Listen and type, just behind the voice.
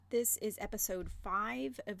This is episode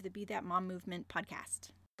 5 of the Be That Mom Movement podcast.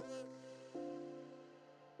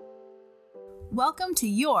 Welcome to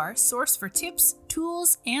your source for tips,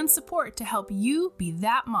 tools, and support to help you be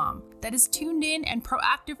that mom that is tuned in and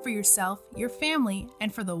proactive for yourself, your family,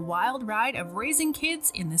 and for the wild ride of raising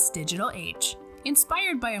kids in this digital age.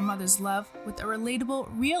 Inspired by a mother's love with a relatable,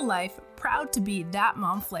 real-life, proud to be that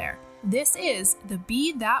mom flair. This is the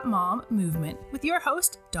Be That Mom Movement with your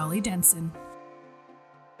host, Dolly Denson.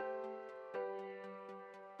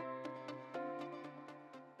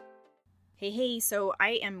 Hey, so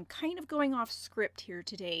I am kind of going off script here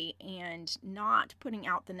today and not putting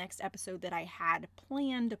out the next episode that I had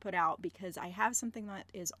planned to put out because I have something that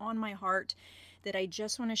is on my heart that I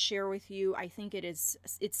just want to share with you. I think it's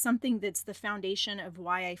something that's the foundation of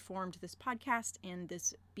why I formed this podcast and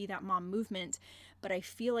this Be That Mom movement, but I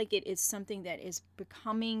feel like it is something that is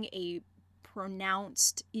becoming a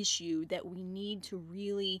pronounced issue that we need to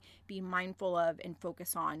really be mindful of and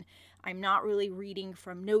focus on. I'm not really reading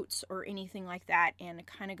from notes or anything like that and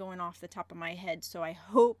kind of going off the top of my head, so I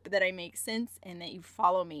hope that I make sense and that you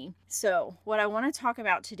follow me. So what I want to talk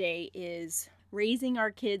about today is raising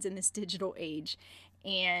our kids in this digital age.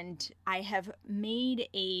 And I have made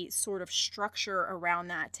a sort of structure around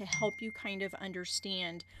that to help you kind of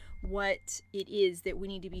understand what it is that we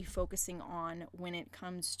need to be focusing on when it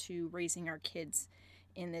comes to raising our kids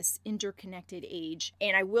in this interconnected age.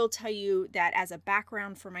 And I will tell you that as a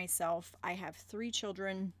background for myself, I have 3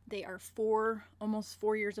 children. They are almost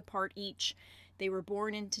 4 years apart each. They were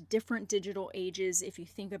born into different digital ages. If you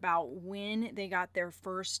think about when they got their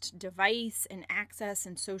first device and access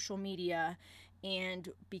and social media, and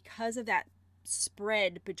because of that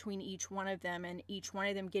spread between each one of them and each one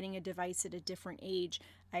of them getting a device at a different age,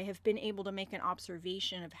 I have been able to make an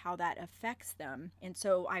observation of how that affects them. And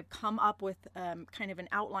so I've come up with kind of an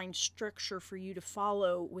outline structure for you to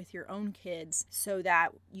follow with your own kids so that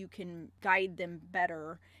you can guide them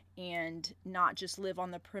better and not just live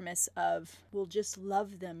on the premise of we'll just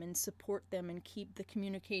love them and support them and keep the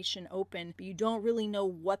communication open, but you don't really know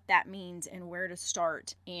what that means and where to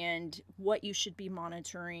start and what you should be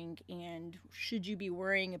monitoring and should you be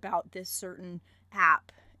worrying about this certain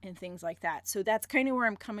app and things like that. So that's kind of where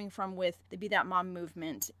I'm coming from with the Be That Mom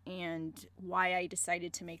movement and why I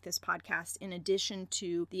decided to make this podcast, in addition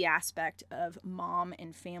to the aspect of mom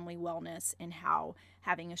and family wellness and how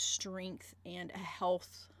having a strength and a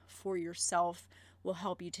health for yourself will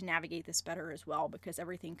help you to navigate this better as well, because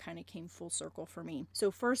everything kind of came full circle for me.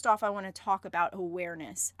 So first off, I want to talk about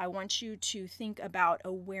awareness. I want you to think about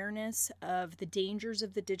awareness of the dangers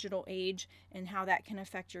of the digital age and how that can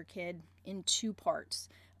affect your kid in 2 parts.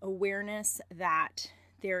 Awareness that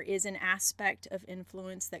there is an aspect of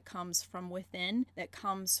influence that comes from within, that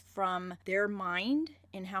comes from their mind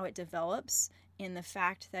and how it develops, and the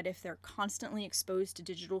fact that if they're constantly exposed to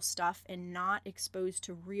digital stuff and not exposed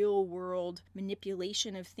to real world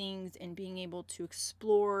manipulation of things and being able to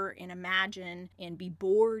explore and imagine and be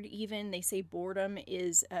bored even, they say boredom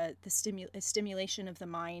is a stimulation of the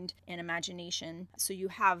mind and imagination. So you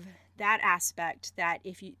have that aspect that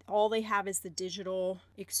if all they have is the digital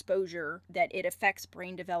exposure, that it affects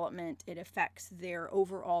brain development, it affects their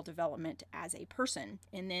overall development as a person.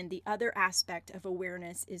 And then the other aspect of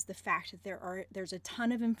awareness is the fact that there's a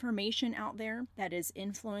ton of information out there that is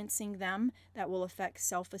influencing them that will affect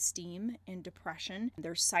self-esteem and depression.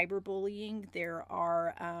 There's cyberbullying, there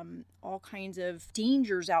are all kinds of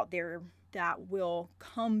dangers out there that will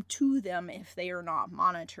come to them if they are not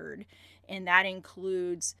monitored. And that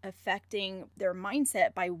includes affecting their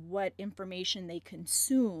mindset by what information they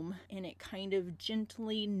consume, and it kind of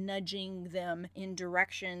gently nudging them in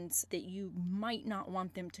directions that you might not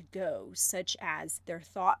want them to go, such as their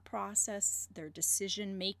thought process, their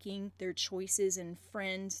decision making, their choices in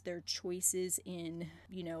friends, their choices in,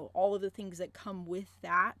 all of the things that come with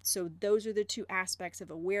that. So those are the 2 aspects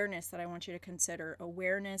of awareness that I want you to consider.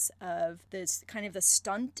 Awareness of this kind of the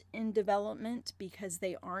stunt in development because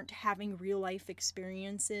they aren't having real life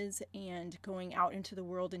experiences and going out into the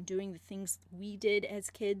world and doing the things we did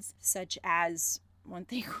as kids, such as one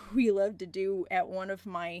thing we loved to do at one of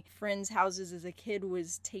my friends' houses as a kid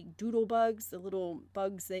was take doodle bugs, the little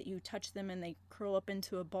bugs that you touch them and they curl up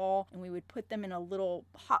into a ball, and we would put them in a little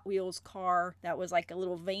Hot Wheels car that was like a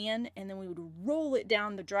little van, and then we would roll it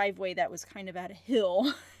down the driveway that was kind of at a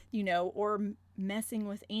hill or messing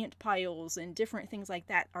with ant piles and different things like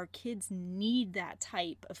that. Our kids need that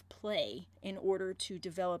type of play in order to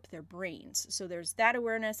develop their brains. So there's that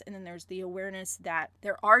awareness, and then there's the awareness that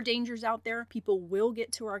there are dangers out there. People will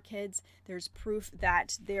get to our kids. There's proof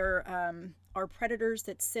that there are predators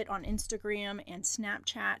that sit on Instagram and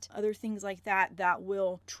Snapchat, other things like that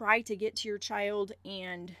will try to get to your child.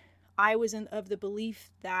 And I was of the belief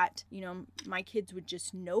that, my kids would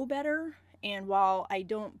just know better. And while I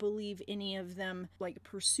don't believe any of them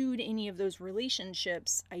pursued any of those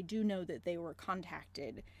relationships, I do know that they were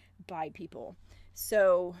contacted by people.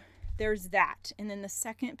 So there's that. And then the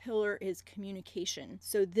second pillar is communication.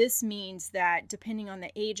 So this means that depending on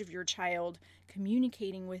the age of your child,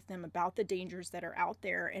 communicating with them about the dangers that are out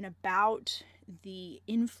there and about the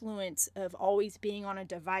influence of always being on a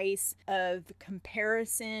device, of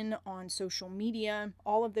comparison on social media,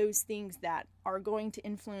 all of those things that are going to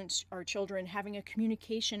influence our children, having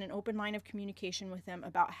an open line of communication with them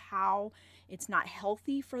about how it's not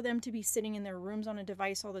healthy for them to be sitting in their rooms on a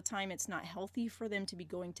device all the time. It's not healthy for them to be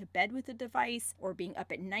going to bed with a device or being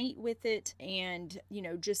up at night with it. And,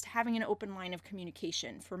 just having an open line of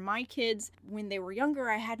communication. For my kids, when they were younger,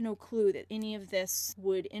 I had no clue that any of this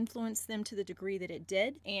would influence them to the degree that it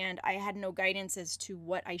did. And I had no guidance as to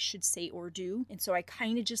what I should say or do. And so I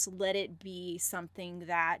kind of just let it be something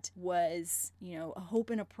that was, a hope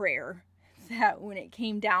and a prayer that when it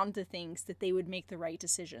came down to things that they would make the right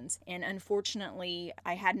decisions. And unfortunately,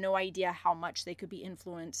 I had no idea how much they could be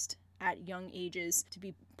influenced at young ages to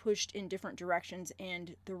be pushed in different directions.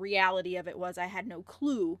 And the reality of it was I had no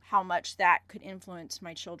clue how much that could influence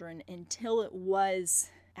my children until it was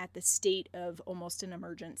at the state of almost an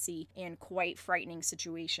emergency and quite frightening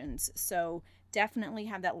situations. So definitely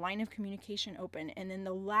have that line of communication open. And then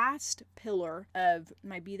the last pillar of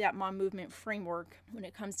my Be That Mom movement framework when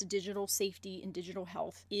it comes to digital safety and digital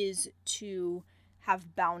health is to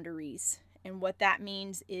have boundaries. And what that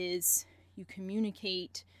means is you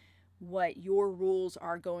communicate what your rules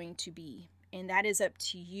are going to be. And that is up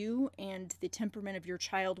to you and the temperament of your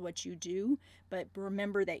child, what you do. But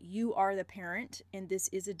remember that you are the parent, and this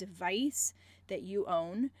is a device that you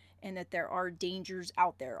own, and that there are dangers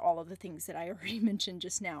out there, all of the things that I already mentioned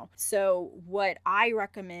just now. So what I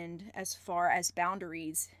recommend as far as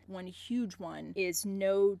boundaries, one huge one is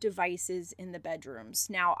no devices in the bedrooms.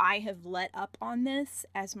 Now, I have let up on this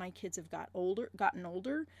as my kids have gotten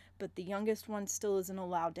older, but the youngest one still isn't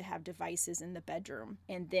allowed to have devices in the bedroom.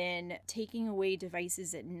 And then taking away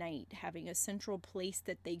devices at night, having a central place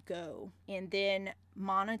that they go, and then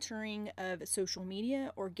monitoring of social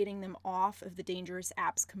media or getting them off of the dangerous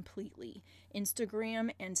apps completely.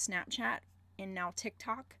 Instagram and Snapchat and now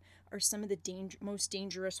TikTok are some of the most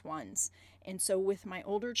dangerous ones. And so with my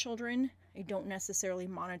older children, I don't necessarily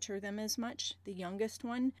monitor them as much. The youngest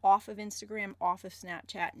one, off of Instagram, off of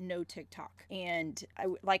Snapchat, no TikTok. And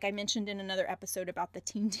like I mentioned in another episode about the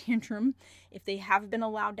teen tantrum, if they have been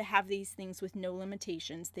allowed to have these things with no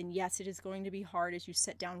limitations, then yes, it is going to be hard as you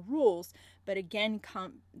set down rules. But again,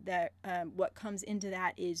 what comes into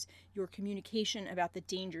that is your communication about the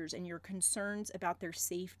dangers and your concerns about their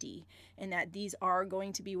safety, and that these are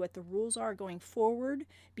going to be what the rules are going forward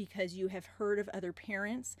because you have heard of other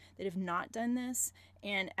parents that have not done this,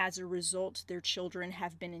 and as a result, their children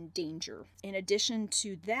have been in danger. In addition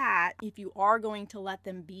to that, if you are going to let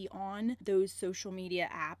them be on those social media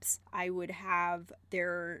apps, I would have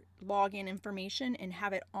their login information and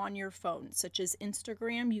have it on your phone, such as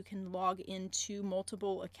Instagram. You can log into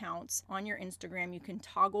multiple accounts on your Instagram. You can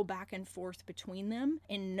toggle back and forth between them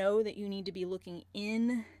and know that you need to be looking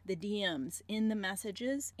in the DMs, in the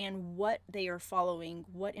messages, and what they are following,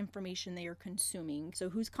 what information they are consuming. So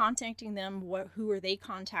who's contacting them, who are they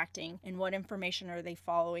contacting, and what information are they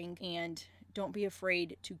following, and don't be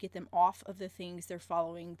afraid to get them off of the things they're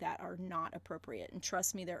following that are not appropriate. And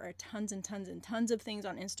trust me, there are tons and tons and tons of things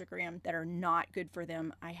on Instagram that are not good for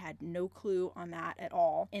them. I had no clue on that at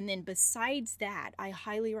all. And then besides that, I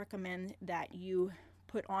highly recommend that you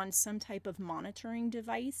put on some type of monitoring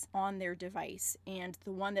device on their device. And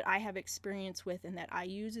the one that I have experience with and that I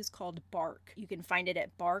use is called Bark. You can find it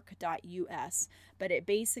at bark.us, but it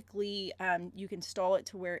basically, you can install it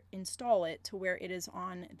to where it is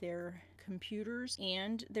on their computers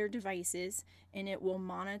and their devices, and it will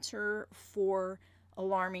monitor for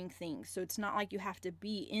alarming things. So it's not like you have to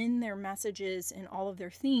be in their messages and all of their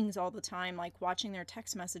things all the time, like watching their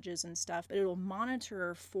text messages and stuff, but it'll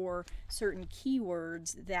monitor for certain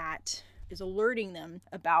keywords that is alerting them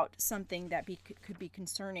about something that could be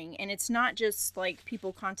concerning. And it's not just like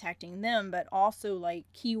people contacting them, but also like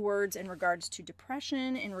keywords in regards to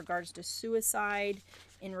depression, in regards to suicide,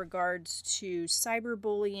 in regards to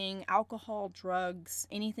cyberbullying, alcohol, drugs,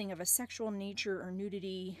 anything of a sexual nature or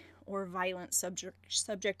nudity or violent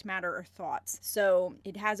subject matter or thoughts. So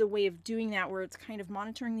it has a way of doing that where it's kind of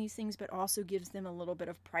monitoring these things, but also gives them a little bit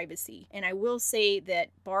of privacy. And I will say that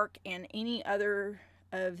Bark and any other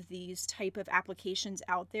of these type of applications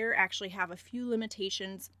out there actually have a few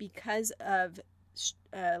limitations because of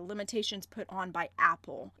limitations put on by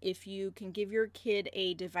Apple. If you can give your kid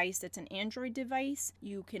a device that's an Android device,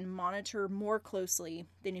 you can monitor more closely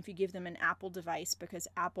than if you give them an Apple device, because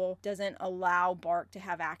Apple doesn't allow Bark to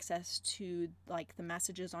have access to like the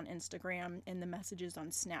messages on Instagram and the messages on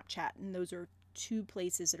Snapchat, and those are two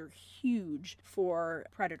places that are huge for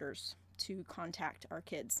predators to contact our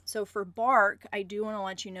kids. So for Bark, I do want to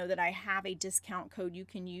let you know that I have a discount code you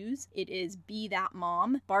can use. It is Be That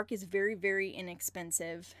Mom. Bark is very, very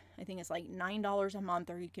inexpensive. I think it's like $9 a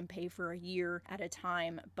month, or you can pay for a year at a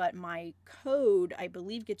time. But my code, I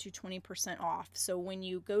believe, gets you 20% off. So when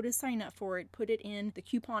you go to sign up for it, put it in the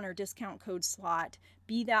coupon or discount code slot,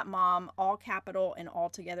 Be That Mom, all capital and all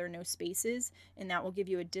together, no spaces. And that will give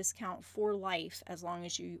you a discount for life as long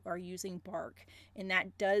as you are using Bark. And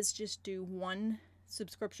that does just do one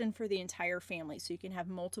subscription for the entire family, so you can have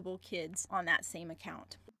multiple kids on that same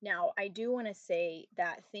account. Now, I do want to say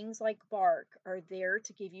that things like Bark are there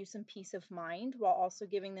to give you some peace of mind while also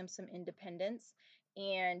giving them some independence.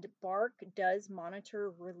 And Bark does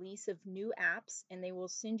monitor release of new apps, and they will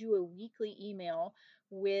send you a weekly email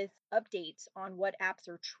with updates on what apps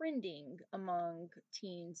are trending among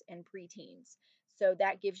teens and preteens. So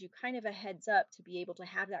that gives you kind of a heads up to be able to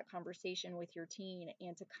have that conversation with your teen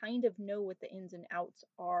and to kind of know what the ins and outs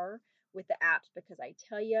are with the apps, because I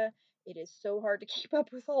tell you, it is so hard to keep up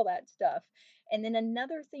with all that stuff. And then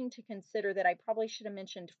another thing to consider that I probably should have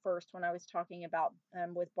mentioned first when I was talking about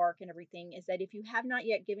with Bark and everything is that if you have not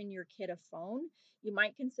yet given your kid a phone, you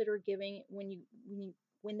might consider giving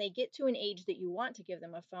when they get to an age that you want to give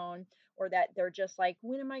them a phone, or that they're just like,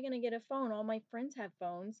 when am I going to get a phone? All my friends have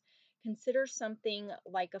phones. Consider something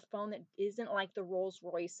like a phone that isn't like the Rolls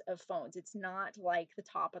Royce of phones. It's not like the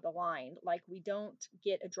top of the line. Like, we don't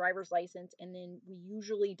get a driver's license and then we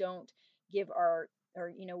usually don't give our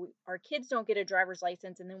kids don't get a driver's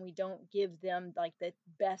license and then we don't give them like the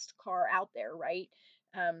best car out there, right?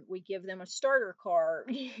 We give them a starter car,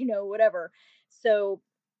 whatever. So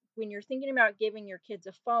when you're thinking about giving your kids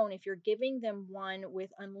a phone, if you're giving them one with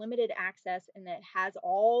unlimited access and that has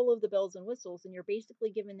all of the bells and whistles, and you're basically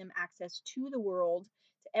giving them access to the world,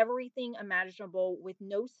 to everything imaginable, with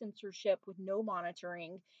no censorship, with no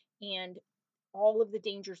monitoring, and all of the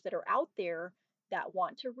dangers that are out there that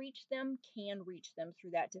want to reach them can reach them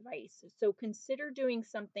through that device. So consider doing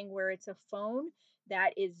something where it's a phone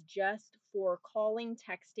that is just for calling,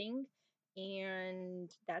 texting, and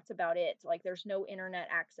that's about it. Like, there's no internet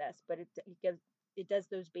access, but it does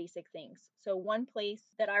those basic things. So one place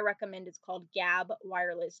that I recommend is called Gabb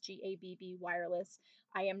Wireless, Gabb Wireless.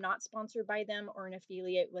 I am not sponsored by them or an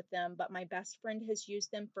affiliate with them, but my best friend has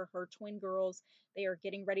used them for her twin girls. They are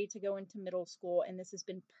getting ready to go into middle school, and this has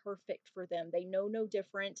been perfect for them. They know no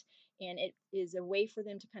different, and it is a way for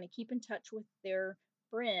them to kind of keep in touch with their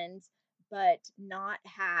friends, but not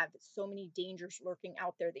have so many dangers lurking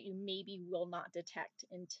out there that you maybe will not detect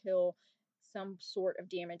until some sort of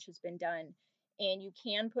damage has been done. And you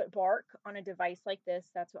can put Bark on a device like this.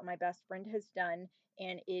 That's what my best friend has done.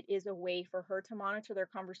 And it is a way for her to monitor their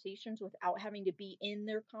conversations without having to be in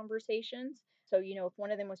their conversations. So, if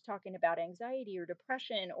one of them was talking about anxiety or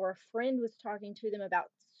depression, or a friend was talking to them about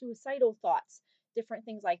suicidal thoughts, different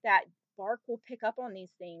things like that, Bark will pick up on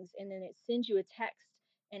these things, and then it sends you a text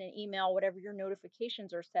and an email, whatever your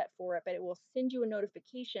notifications are set for it, but it will send you a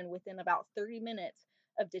notification within about 30 minutes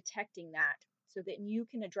of detecting that, so that you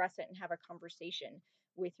can address it and have a conversation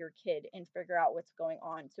with your kid and figure out what's going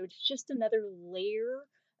on. So it's just another layer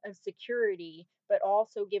of security, but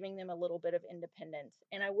also giving them a little bit of independence.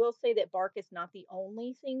 And I will say that Bark is not the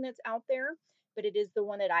only thing that's out there, but it is the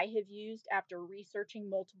one that I have used after researching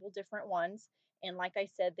multiple different ones. And like I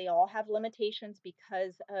said, they all have limitations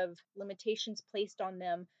because of limitations placed on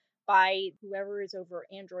them by whoever is over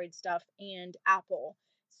Android stuff and Apple.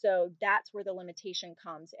 So that's where the limitation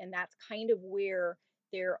comes. And that's kind of where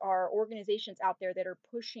there are organizations out there that are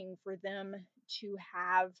pushing for them to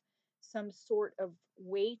have some sort of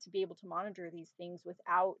way to be able to monitor these things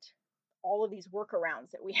without all of these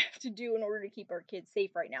workarounds that we have to do in order to keep our kids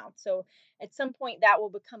safe right now. So at some point that will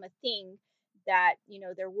become a thing, that,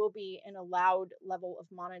 there will be an allowed level of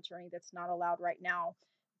monitoring that's not allowed right now.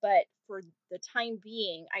 But for the time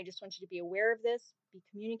being, I just want you to be aware of this, be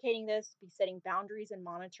communicating this, be setting boundaries and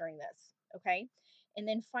monitoring this. Okay. And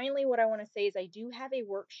then finally, what I want to say is I do have a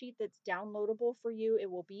worksheet that's downloadable for you. It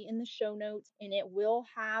will be in the show notes and it will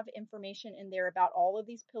have information in there about all of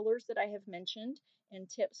these pillars that I have mentioned and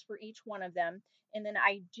tips for each one of them. And then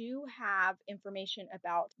I do have information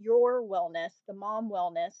about your wellness, the mom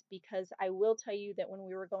wellness, because I will tell you that when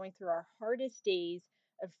we were going through our hardest days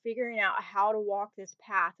of figuring out how to walk this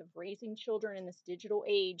path of raising children in this digital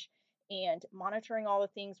age and monitoring all the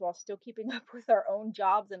things while still keeping up with our own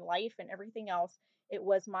jobs and life and everything else, it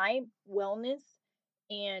was my wellness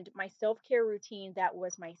and my self care routine that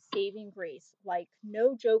was my saving grace. Like,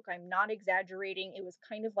 no joke, I'm not exaggerating. It was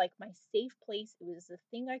kind of like my safe place. It was the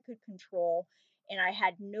thing I could control. And I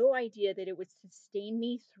had no idea that it would sustain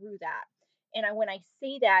me through that. And when I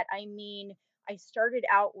say that, I mean, I started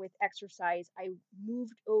out with exercise. I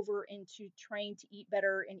moved over into trying to eat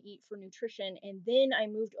better and eat for nutrition. And then I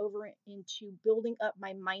moved over into building up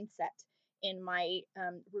my mindset and my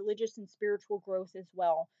religious and spiritual growth as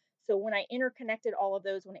well. So when I interconnected all of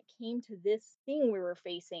those, when it came to this thing we were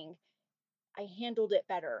facing, I handled it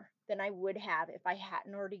better than I would have if I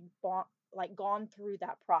hadn't already gone through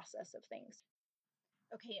that process of things.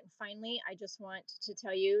 Okay, and finally, I just want to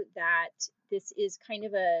tell you that this is kind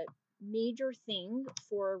of a major thing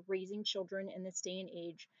for raising children in this day and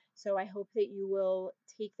age. So I hope that you will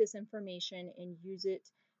take this information and use it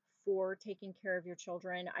for taking care of your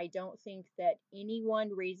children. I don't think that anyone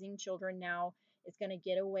raising children now is going to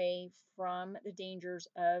get away from the dangers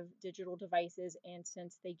of digital devices. And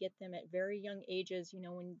since they get them at very young ages,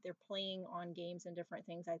 when they're playing on games and different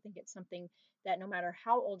things, I think it's something that no matter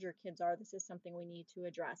how old your kids are, this is something we need to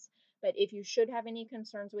address. But if you should have any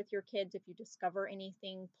concerns with your kids, if you discover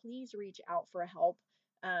anything, please reach out for help.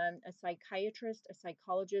 A psychiatrist, a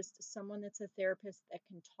psychologist, someone that's a therapist that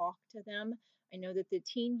can talk to them. I know that the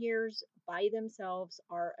teen years by themselves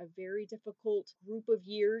are a very difficult group of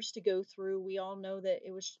years to go through. We all know that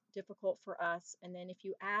it was difficult for us. And then if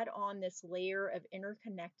you add on this layer of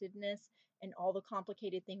interconnectedness and all the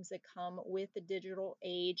complicated things that come with the digital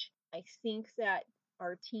age, I think that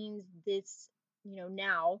our teens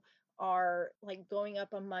now are like going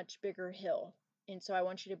up a much bigger hill. And so I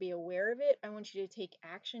want you to be aware of it. I want you to take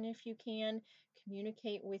action if you can,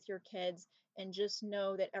 communicate with your kids, and just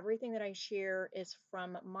know that everything that I share is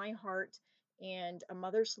from my heart and a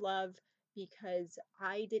mother's love, because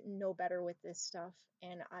I didn't know better with this stuff.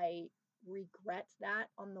 And I regret that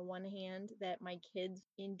on the one hand, that my kids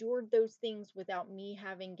endured those things without me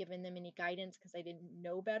having given them any guidance because I didn't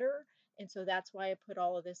know better. And so that's why I put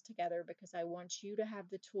all of this together, because I want you to have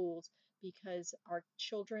the tools, because our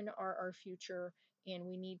children are our future and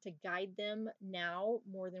we need to guide them now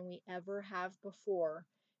more than we ever have before,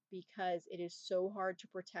 because it is so hard to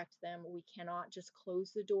protect them. We cannot just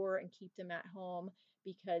close the door and keep them at home,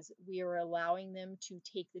 because we are allowing them to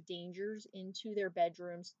take the dangers into their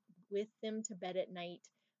bedrooms, with them to bed at night,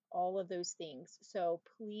 all of those things. So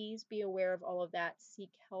please be aware of all of that.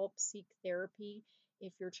 Seek help, seek therapy.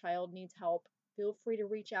 If your child needs help, feel free to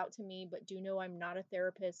reach out to me, but do know I'm not a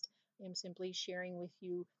therapist. I'm simply sharing with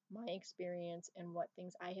you my experience and what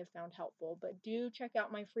things I have found helpful. But do check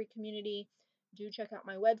out my free community, do check out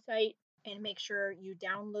my website, and make sure you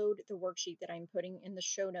download the worksheet that I'm putting in the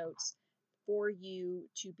show notes for you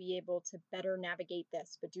to be able to better navigate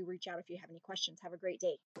this. But do reach out if you have any questions. Have a great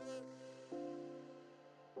day.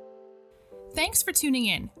 Thanks for tuning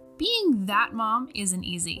in. Being that mom isn't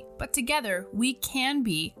easy, but together we can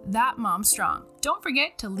be that mom strong. Don't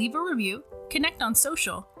forget to leave a review, connect on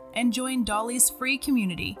social, and join Dolly's free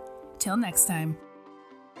community. Till next time.